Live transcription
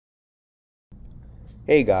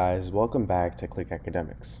Hey guys, welcome back to Click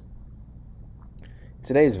Academics. In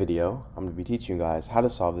today's video, I'm going to be teaching you guys how to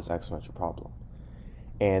solve this exponential problem.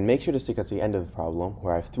 And make sure to stick at the end of the problem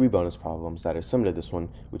where I have 3 bonus problems that are similar to this one,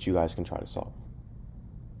 which you guys can try to solve.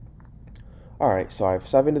 Alright, so I have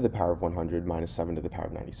 7 to the power of 100 minus 7 to the power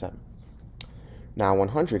of 97. Now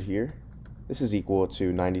 100 here, this is equal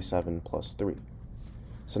to 97 plus 3.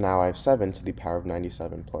 So now I have 7 to the power of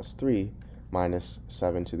 97 plus 3 minus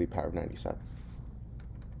 7 to the power of 97.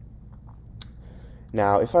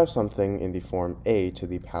 Now, if I have something in the form a to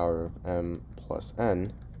the power of m plus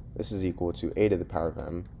n, this is equal to a to the power of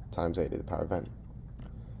m times a to the power of n.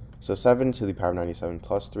 So 7 to the power of 97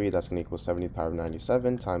 plus 3, that's going to equal 7 to the power of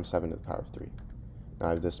 97 times 7 to the power of 3. Now I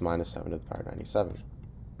have this minus 7 to the power of 97.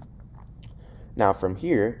 Now from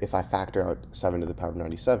here, if I factor out 7 to the power of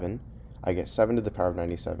 97, I get 7 to the power of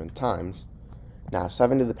 97 times. Now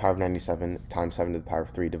 7 to the power of 97 times 7 to the power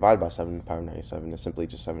of 3 divided by 7 to the power of 97 is simply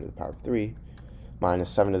just 7 to the power of 3.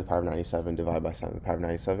 Minus 7 to the power of 97 divided by 7 to the power of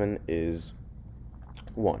 97 is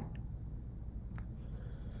 1.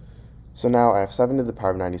 So now I have 7 to the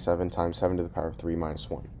power of 97 times 7 to the power of 3 minus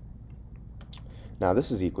 1. Now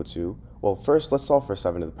this is equal to, well, first let's solve for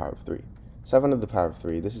 7 to the power of 3. 7 to the power of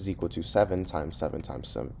 3, this is equal to 7 times 7 times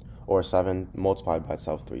 7, or 7 multiplied by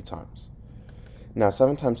itself 3 times. Now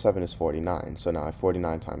 7 times 7 is 49, so now I have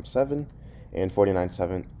 49 times 7, and 49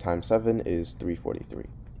 times 7 is 343.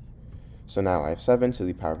 So now I have 7 to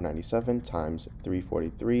the power of 97 times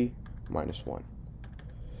 343 minus 1.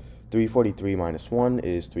 343 minus 1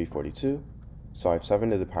 is 342. So I have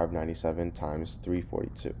 7 to the power of 97 times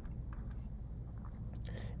 342.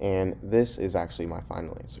 And this is actually my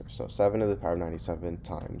final answer. So 7 to the power of 97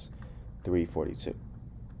 times 342.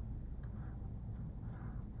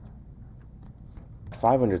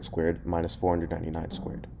 500 squared minus 499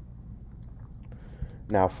 squared.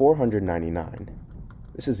 Now 499,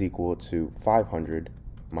 this is equal to 500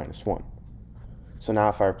 minus 1. So now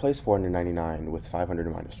if I replace 499 with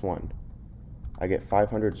 500 minus 1, I get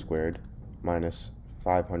 500 squared minus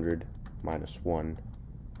 500 minus 1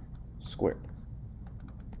 squared.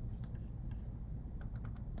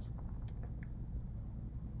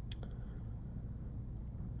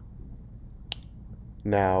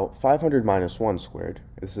 Now 500 minus 1 squared,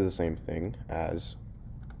 this is the same thing as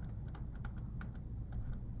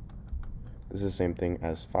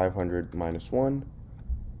 500 minus 1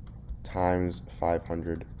 times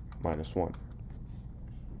 500 minus 1.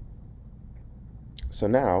 So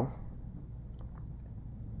now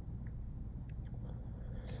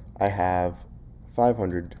I have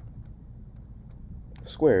 500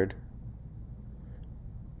 squared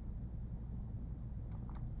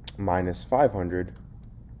minus 500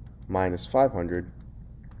 minus 500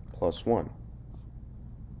 plus 1.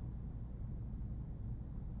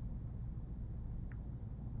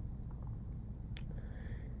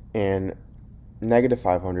 And negative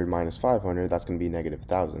 500 minus 500, that's going to be negative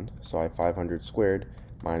 1,000. So I have 500 squared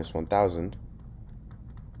minus 1,000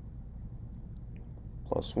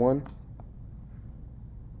 plus 1.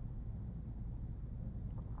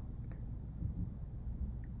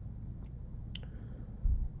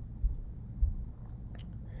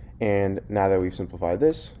 And now that we've simplified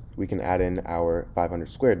this, we can add in our 500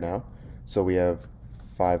 squared now. So we have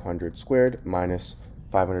 500 squared minus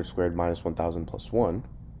 500 squared minus 1,000 plus 1.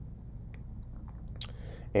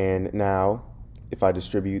 And now, if I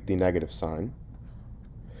distribute the negative sign,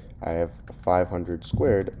 I have 500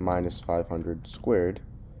 squared minus 500 squared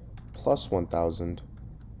plus 1,000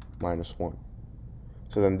 minus 1.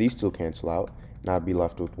 So then these two cancel out, and I'll be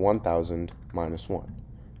left with 1,000 minus 1.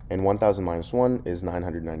 And 1,000 minus 1 is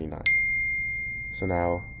 999. So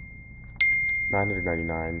now,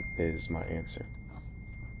 999 is my answer.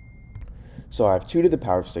 So I have 2 to the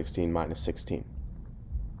power of 16 minus 16.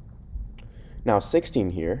 Now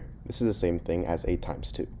 16 here, this is the same thing as 8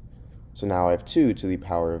 times 2. So now I have 2 to the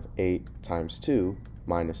power of 8 times 2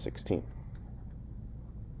 minus 16.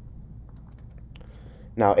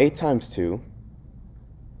 Now 8 times 2,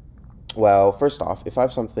 well, first off, if I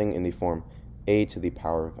have something in the form a to the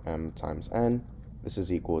power of m times n, this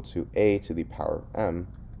is equal to a to the power of m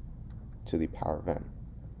to the power of n.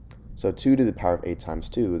 So 2 to the power of 8 times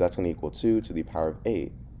 2, that's going to equal 2 to the power of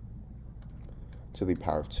 8 to the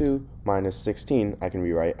power of 2 minus 16, I can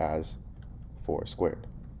rewrite as 4 squared.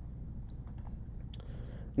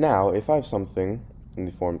 Now, if I have something in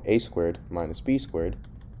the form a squared minus b squared,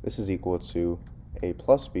 this is equal to a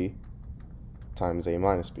plus b times a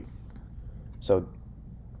minus b. So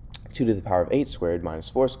 2 to the power of 8 squared minus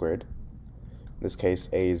 4 squared, in this case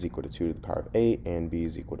a is equal to 2 to the power of 8 and b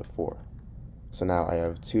is equal to 4. So now I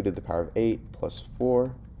have 2 to the power of 8 plus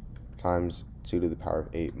 4 times 2 to the power of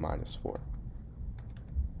 8 minus 4.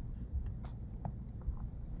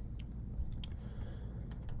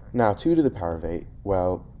 Now 2 to the power of 8,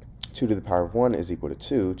 well, 2 to the power of 1 is equal to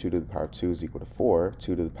 2, 2 to the power of 2 is equal to 4,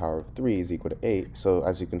 2 to the power of 3 is equal to 8, so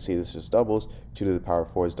as you can see this just doubles. 2 to the power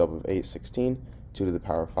of 4 is double of 8, 16, 2 to the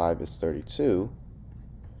power of 5 is 32,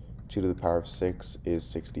 2 to the power of 6 is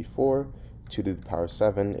 64, 2 to the power of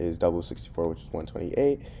 7 is double of 64, which is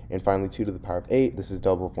 128, and finally 2 to the power of 8, this is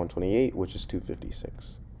double of 128, which is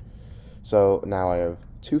 256. So now I have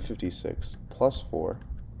 256 plus 4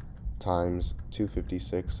 times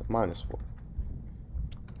 256 minus 4.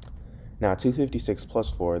 Now 256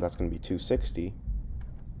 plus 4, that's going to be 260,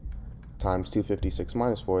 times 256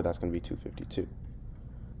 minus 4, that's going to be 252.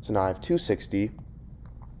 So now I have 260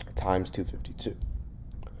 times 252.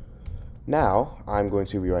 Now I'm going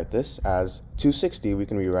to rewrite this as 260 we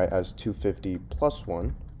can rewrite as 250 plus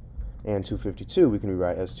 1, and 252 we can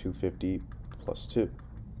rewrite as 250 plus 2.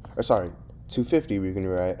 Or sorry, 250 we can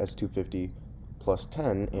rewrite as 250 plus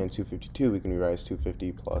 10, and 252 we can rewrite as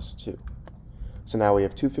 250 plus 2. So now we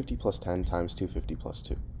have 250 plus 10 times 250 plus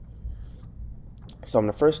 2. So I'm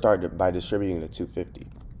going to first start by distributing the 250.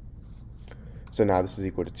 So now this is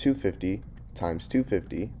equal to 250 times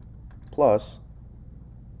 250 plus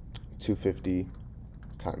 250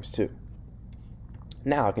 times 2.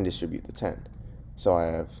 Now I can distribute the 10. So I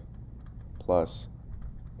have plus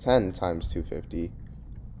 10 times 250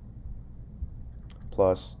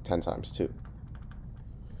 plus 10 times 2.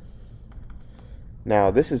 Now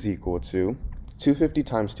this is equal to 250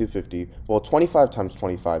 times 250, well 25 times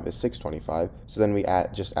 25 is 625, so then we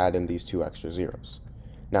just add in these two extra zeros.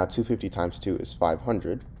 Now 250 times 2 is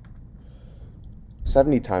 500,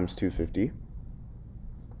 70 times 250,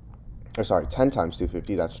 or sorry, 10 times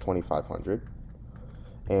 250, that's 2500,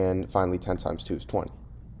 and finally 10 times 2 is 20.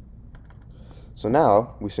 So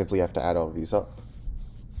now we simply have to add all of these up.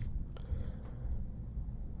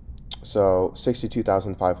 So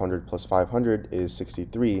 62,500 plus 500 is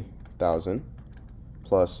 63,000,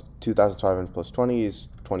 plus 2,500 plus 20 is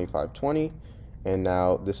 2520, and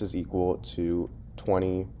now this is equal to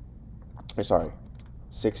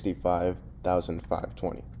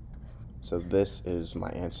 65,520. So this is my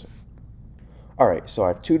answer. Alright, so I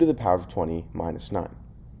have 2 to the power of 20 minus 9.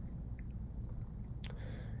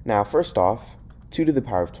 Now first off, 2 to the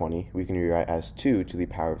power of 20 we can rewrite as 2 to the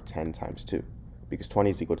power of 10 times 2, because 20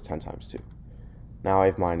 is equal to 10 times 2. Now I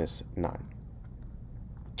have minus 9.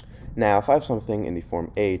 Now if I have something in the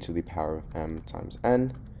form a to the power of m times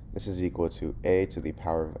n, this is equal to a to the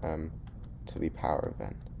power of m to the power of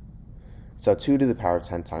n. So 2 to the power of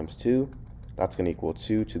 10 times 2, that's going to equal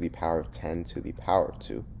 2 to the power of 10 to the power of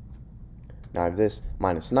 2. Now I have this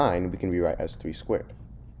minus 9, we can rewrite as 3 squared.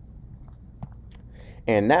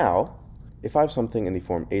 And now, if I have something in the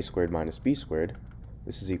form a squared minus b squared,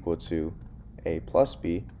 this is equal to a plus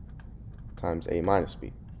b times a minus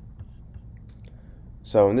b.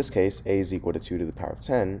 So in this case, a is equal to 2 to the power of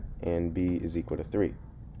 10, and b is equal to 3.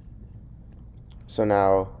 So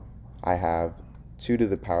now I have 2 to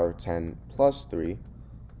the power of 10 plus 3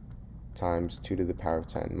 times 2 to the power of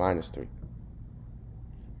 10 minus 3.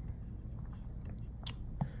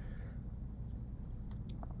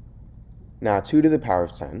 Now 2 to the power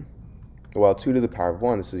of 10, well 2 to the power of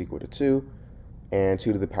 1, this is equal to 2, and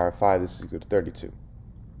 2 to the power of 5, this is equal to 32.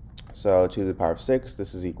 So 2 to the power of 6,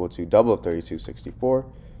 this is equal to double of 32, 64.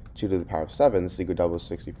 2 to the power of 7, this is equal to double of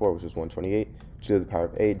 64, which is 128. 2 to the power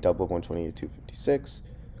of 8, double of 128, 256.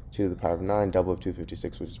 2 to the power of 9, double of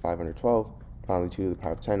 256, which is 512. Finally, 2 to the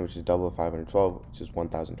power of 10, which is double of 512, which is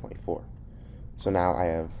 1024. So now I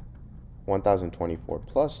have 1024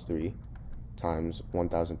 plus 3 times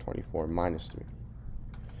 1024 minus 3.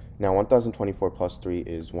 Now 1024 plus 3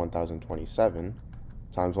 is 1027,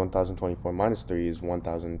 times 1024 minus 3 is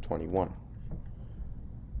 1021.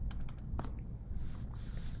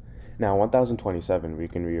 Now 1027 we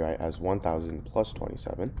can rewrite as 1000 plus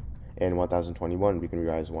 27, and 1021 we can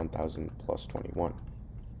rewrite as 1000 plus 21.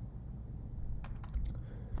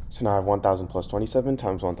 So now I have 1000 plus 27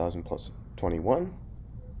 times 1000 plus 21,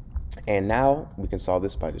 and now we can solve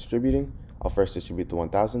this by distributing. I'll first distribute the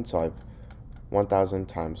 1000, so I have 1000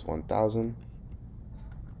 times 1000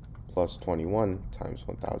 plus 21 times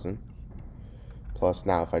 1000, plus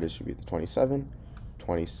now if I distribute the 27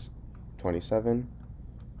 times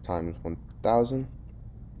 1000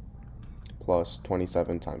 plus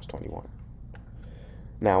 27 times 21.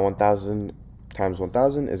 Now 1000 times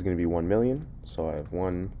 1000 is going to be 1 million, so I have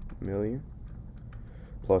 1 million,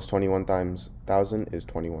 plus 21 times 1000 is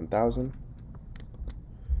 21,000,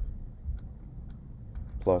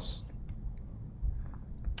 plus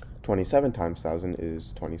 27 times 1,000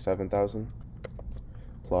 is 27,000,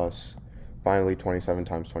 plus, finally, 27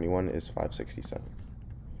 times 21 is 567.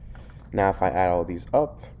 Now, if I add all these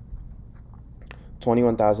up,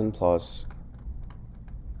 21,000 plus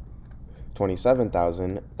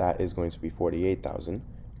 27,000, that is going to be 48,000,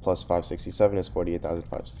 plus 567 is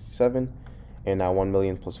 48,567, and now 1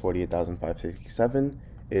 million plus 48,567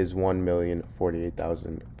 is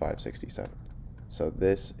 1,048,567. So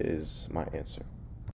this is my answer.